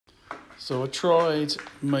So I tried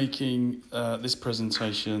making this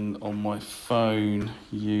presentation on my phone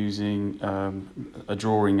using a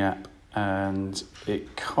drawing app, and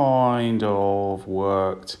it kind of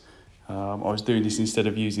worked. I was doing this instead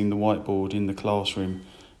of using the whiteboard in the classroom,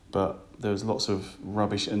 but there was lots of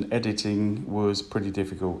rubbish and editing was pretty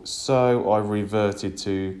difficult. So I reverted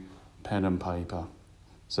to pen and paper.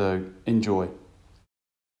 So enjoy.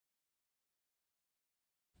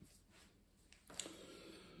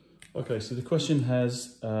 Okay, so the question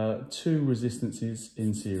has two resistances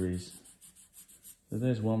in series. So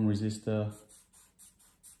there's one resistor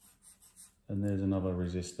and there's another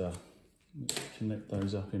resistor. Let's connect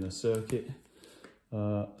those up in a circuit.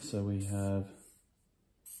 So we have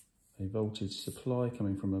a voltage supply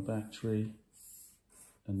coming from a battery,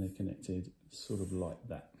 and they're connected sort of like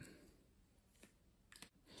that.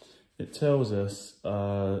 It tells us,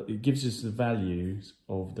 it gives us the values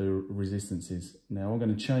of the resistances. Now I'm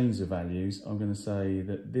going to change the values. I'm going to say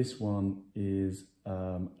that this one is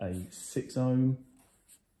a 6 ohm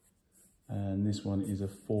and this one is a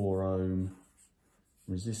 4 ohm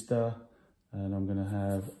resistor, and I'm going to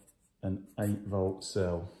have an 8 volt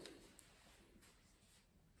cell.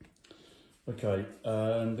 Okay,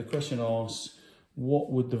 and the question asks,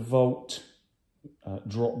 what would the volt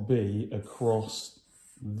drop be across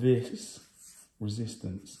this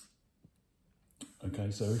resistance?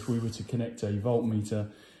 Okay, so if we were to connect a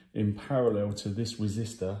voltmeter in parallel to this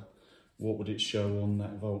resistor, what would it show on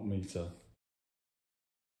that voltmeter?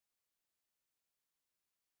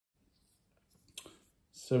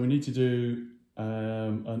 So we need to do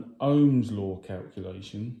an Ohm's law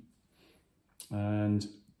calculation, and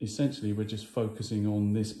essentially we're just focusing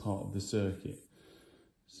on this part of the circuit.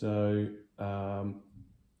 So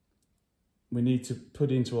we need to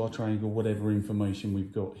put into our triangle whatever information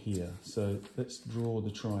we've got here. So let's draw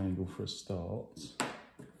the triangle for a start.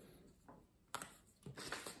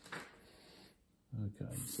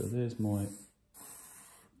 Okay, so there's my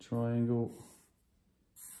triangle.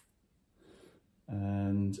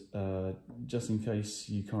 And just in case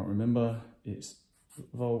you can't remember, it's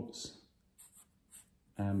volts,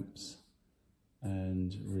 amps,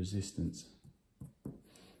 and resistance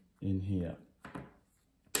in here.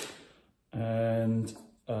 And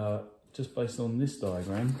just based on this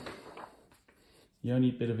diagram, the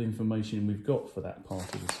only bit of information we've got for that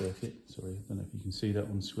part of the circuit, sorry, I don't know if you can see that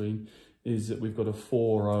on screen, is that we've got a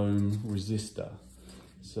 4 ohm resistor.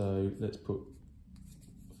 So let's put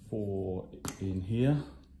 4 in here.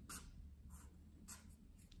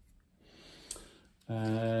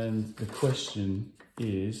 And the question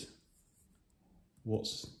is,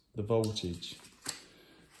 what's the voltage?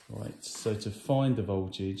 Right, so to find the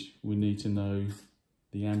voltage, we need to know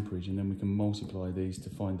the amperage, and then we can multiply these to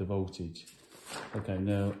find the voltage. Okay,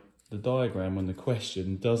 now the diagram on the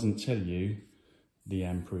question doesn't tell you the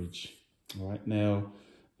amperage. All right, now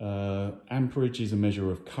amperage is a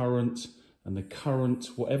measure of current, and the current,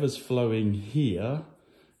 whatever's flowing here,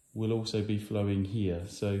 will also be flowing here.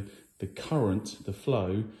 So the current, the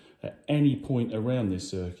flow, at any point around this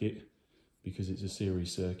circuit, because it's a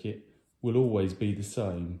series circuit, will always be the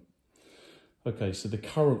same. Okay, so the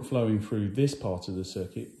current flowing through this part of the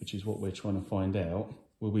circuit, which is what we're trying to find out,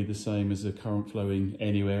 will be the same as the current flowing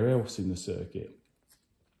anywhere else in the circuit.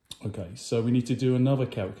 Okay, so we need to do another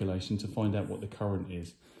calculation to find out what the current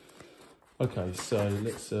is. Okay, so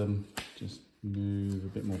let's just move a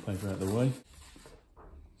bit more paper out of the way.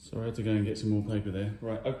 So I had to go and get some more paper there.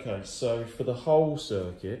 Right, okay, so for the whole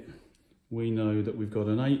circuit, we know that we've got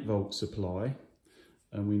an 8 volt supply,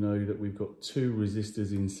 and we know that we've got 2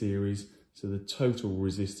 resistors in series, so the total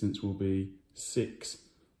resistance will be 6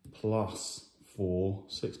 plus 4.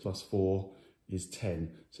 6 plus 4 is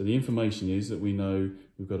 10. So the information is that we know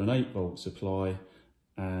we've got an 8 volt supply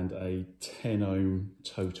and a 10 ohm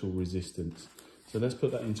total resistance. So let's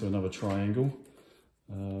put that into another triangle.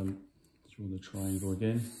 Draw the triangle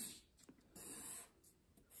again.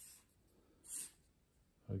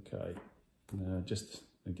 Okay, now just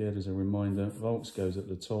again as a reminder, volts goes at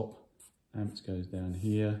the top, amps goes down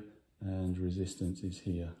here, and resistance is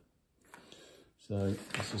here. So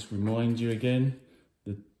let's just remind you again,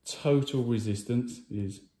 the total resistance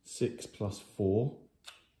is 6 plus 4,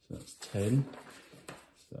 so that's 10.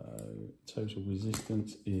 So total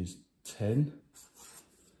resistance is 10.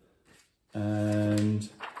 And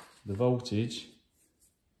the voltage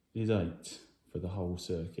is 8 for the whole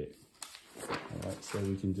circuit. All right, so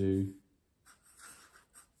we can do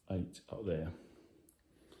 8 up there.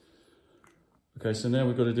 Okay, so now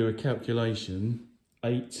we've got to do a calculation,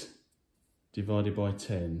 8 divided by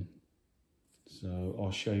 10. So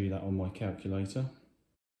I'll show you that on my calculator.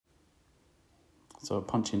 So I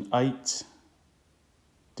punch in 8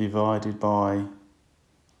 divided by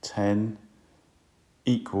 10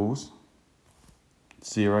 equals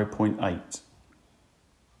 0.8.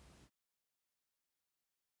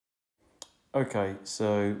 Okay,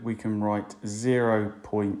 so we can write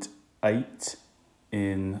 0.8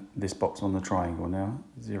 in this box on the triangle now,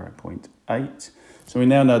 0.8. So we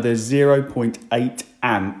now know there's 0.8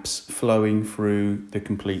 amps flowing through the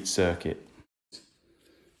complete circuit.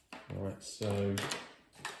 All right, so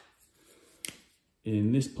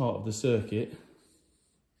in this part of the circuit,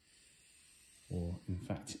 or in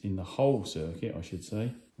fact in the whole circuit I should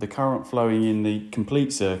say, the current flowing in the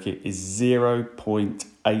complete circuit is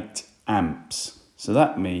 0.8 amps. So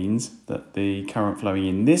that means that the current flowing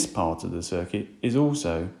in this part of the circuit is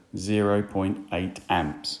also 0.8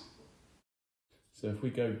 amps. So if we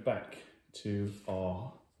go back to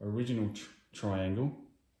our original triangle,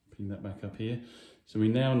 pin that back up here, so we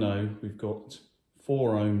now know we've got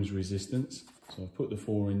 4 ohms resistance. So I've put the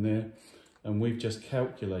 4 in there, and we've just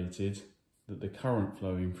calculated that the current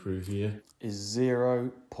flowing through here is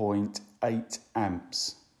 0.8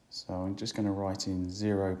 amps. So I'm just going to write in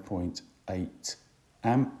 0.8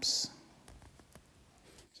 amps.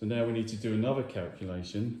 So now we need to do another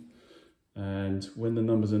calculation, and when the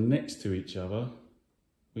numbers are next to each other,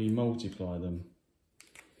 we multiply them.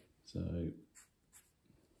 So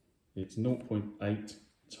it's 0.8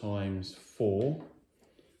 times 4.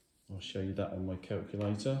 I'll show you that on my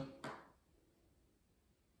calculator.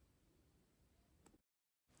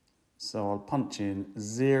 So I'll punch in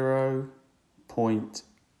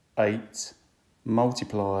 0.8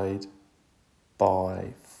 multiplied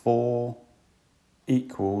by 4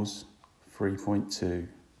 equals 3.2.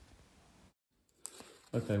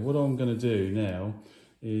 Okay, what I'm going to do now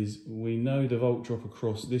is, we know the volt drop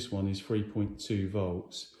across this one is 3.2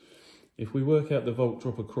 volts. If we work out the volt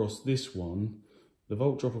drop across this one, the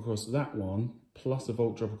volt drop across that one plus the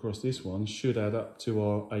volt drop across this one should add up to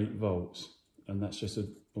our 8 volts. And that's just a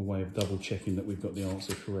way of double checking that we've got the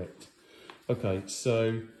answer correct. Okay,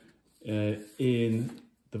 so in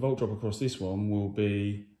the volt drop across this one will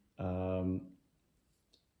be, sorry,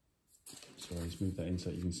 let's move that in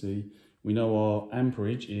so you can see. We know our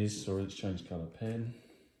amperage is, sorry, let's change colour pen,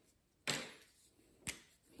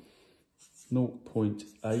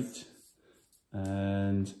 0.8,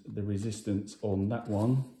 and the resistance on that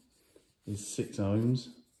one is 6 ohms.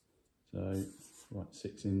 So write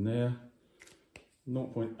 6 in there.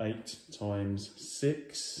 0.8 times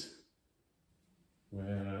 6.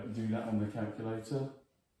 We'll do that on the calculator.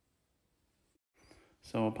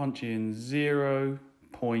 So I'll punch in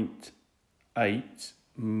 0.8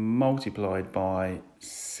 multiplied by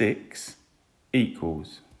 6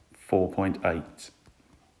 equals 4.8.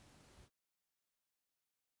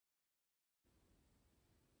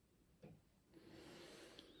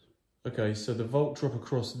 Okay, so the volt drop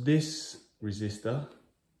across this resistor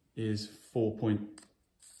is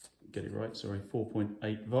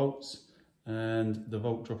 4.8 volts, and the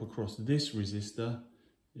volt drop across this resistor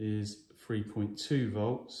is 3.2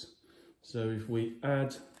 volts. So if we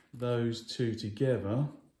add those two together,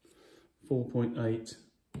 4.8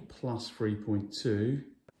 plus 3.2,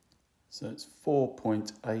 so it's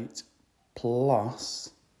 4.8 plus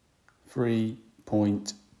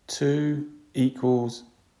 3.2 equals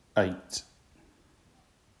 8.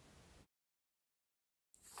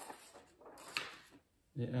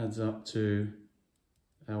 It adds up to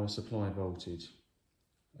our supply voltage.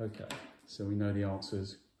 Okay, so we know the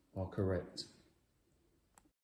answers are correct.